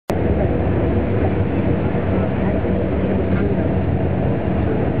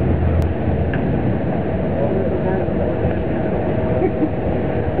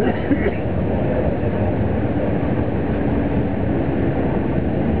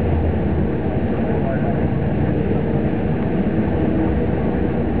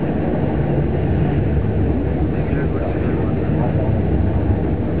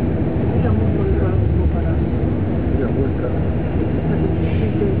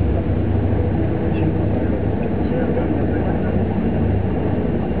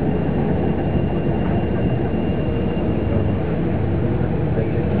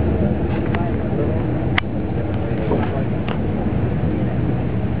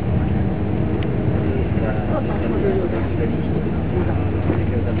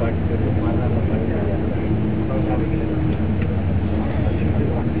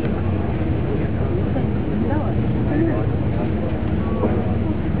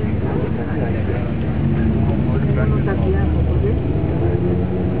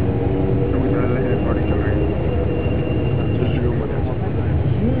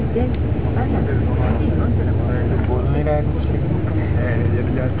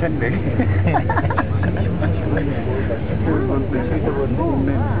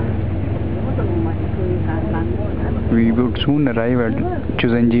We would soon arrive at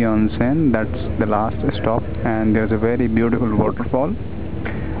Chuzenji Onsen. That's the last stop, and there's a very beautiful waterfall.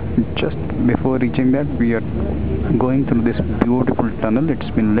 Just before reaching that, we are going through this beautiful tunnel.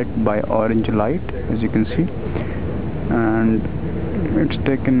 It's been lit by orange light, as you can see, and it's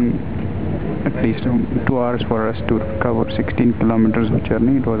taken at least 2 hours for us to cover 16 kilometers of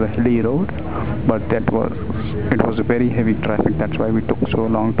journey. It was a hilly road, but it was a very heavy traffic. That's why we took so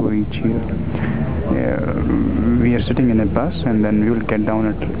long to reach here. We are sitting in a bus, and then we will get down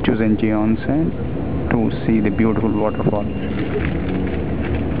at Chuzenji Onsen to see the beautiful waterfall.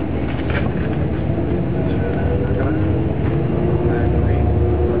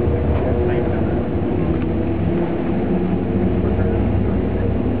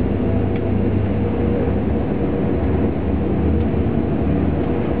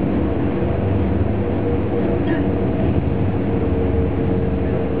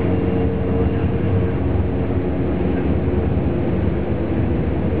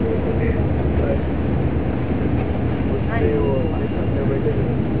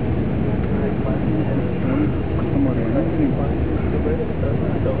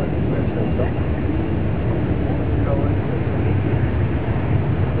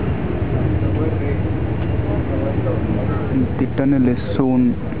 The tunnel is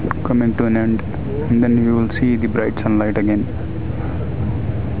soon coming to an end, and then you will see the bright sunlight again.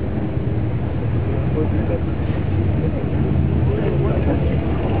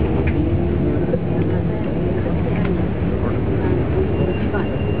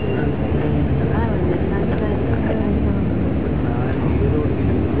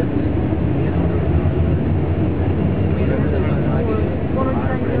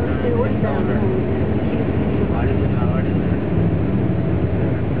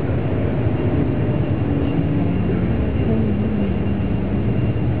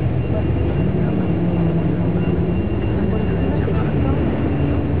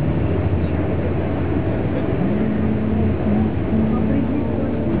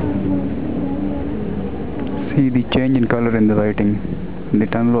 See the change in color in the lighting. The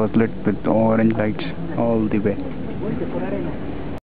tunnel was lit with orange lights all the way.